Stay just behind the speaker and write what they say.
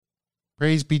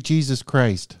Praise be Jesus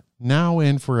Christ, now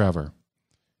and forever.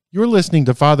 You're listening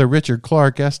to Father Richard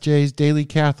Clark, S.J.'s Daily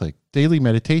Catholic, Daily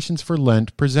Meditations for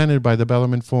Lent, presented by the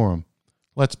Bellarmine Forum.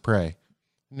 Let's pray.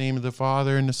 In the name of the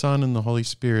Father, and the Son, and the Holy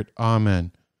Spirit.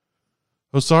 Amen.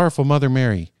 O sorrowful Mother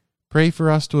Mary, pray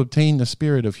for us to obtain the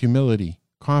spirit of humility,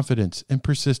 confidence, and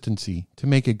persistency to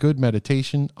make a good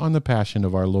meditation on the Passion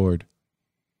of our Lord.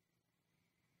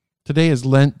 Today is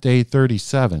Lent Day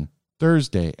 37,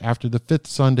 Thursday after the fifth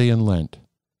Sunday in Lent.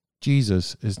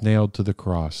 Jesus is nailed to the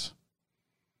cross.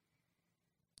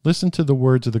 Listen to the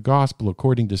words of the Gospel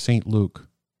according to St. Luke.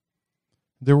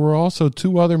 There were also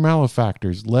two other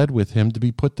malefactors led with him to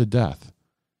be put to death.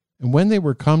 And when they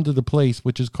were come to the place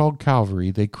which is called Calvary,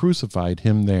 they crucified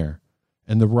him there,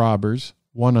 and the robbers,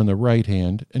 one on the right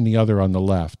hand and the other on the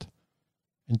left.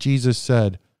 And Jesus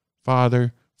said,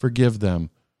 Father, forgive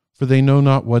them, for they know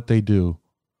not what they do.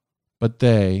 But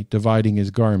they, dividing his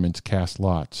garments, cast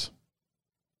lots.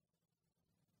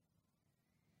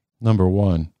 Number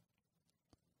 1.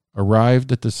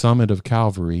 Arrived at the summit of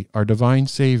Calvary, our divine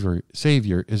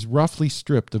Savior is roughly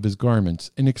stripped of his garments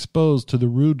and exposed to the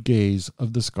rude gaze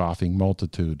of the scoffing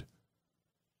multitude.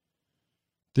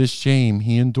 This shame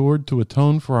he endured to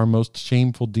atone for our most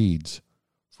shameful deeds,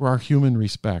 for our human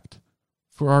respect,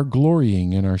 for our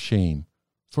glorying in our shame,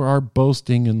 for our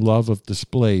boasting and love of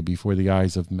display before the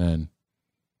eyes of men.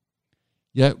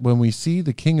 Yet when we see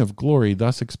the King of Glory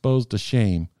thus exposed to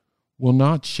shame, will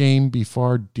not shame be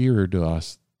far dearer to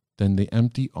us than the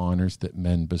empty honors that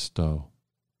men bestow?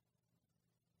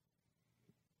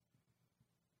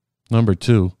 Number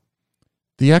 2.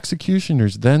 The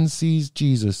executioners then seize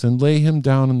Jesus and lay him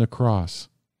down on the cross.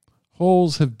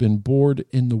 Holes have been bored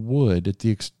in the wood at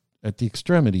the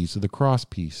extremities of the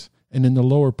crosspiece and in the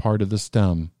lower part of the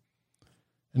stem.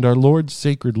 And our Lord's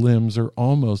sacred limbs are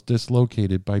almost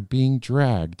dislocated by being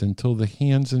dragged until the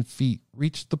hands and feet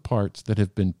reach the parts that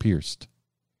have been pierced.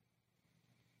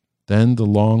 Then the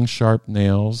long, sharp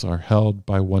nails are held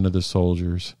by one of the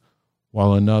soldiers,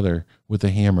 while another with a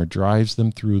hammer drives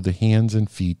them through the hands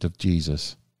and feet of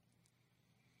Jesus.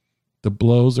 The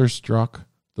blows are struck,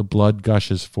 the blood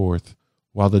gushes forth,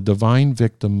 while the divine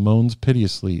victim moans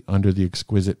piteously under the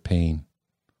exquisite pain.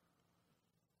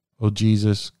 O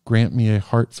Jesus, grant me a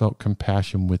heartfelt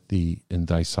compassion with thee in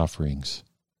thy sufferings.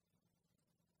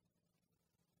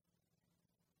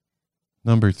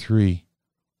 Number 3.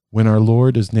 When our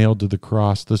Lord is nailed to the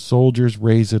cross, the soldiers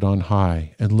raise it on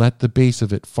high and let the base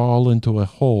of it fall into a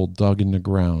hole dug in the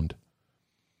ground.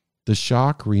 The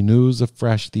shock renews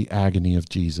afresh the agony of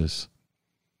Jesus.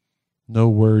 No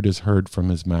word is heard from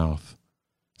his mouth,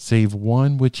 save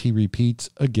one which he repeats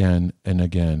again and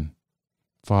again.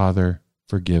 Father,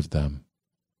 forgive them.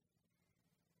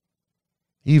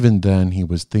 Even then he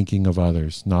was thinking of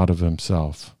others, not of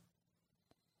himself.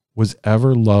 Was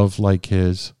ever love like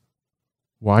his?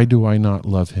 Why do I not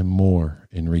love him more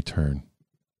in return?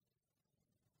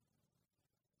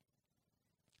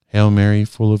 Hail Mary,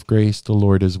 full of grace, the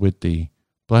Lord is with thee.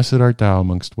 Blessed art thou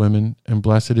amongst women, and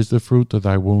blessed is the fruit of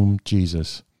thy womb,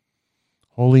 Jesus.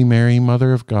 Holy Mary,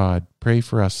 Mother of God, pray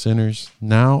for us sinners,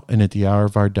 now and at the hour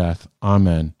of our death.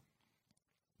 Amen.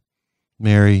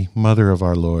 Mary, Mother of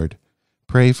our Lord,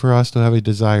 pray for us to have a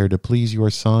desire to please your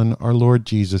Son, our Lord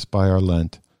Jesus, by our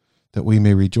Lent, that we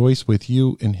may rejoice with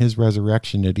you in his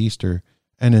resurrection at Easter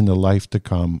and in the life to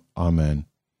come. Amen.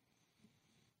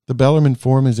 The Bellarmine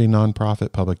Forum is a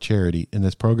non-profit public charity, and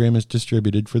this program is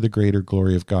distributed for the greater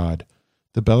glory of God.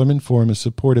 The Bellarmine Forum is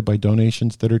supported by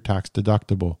donations that are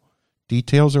tax-deductible.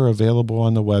 Details are available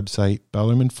on the website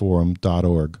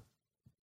bellarmineforum.org.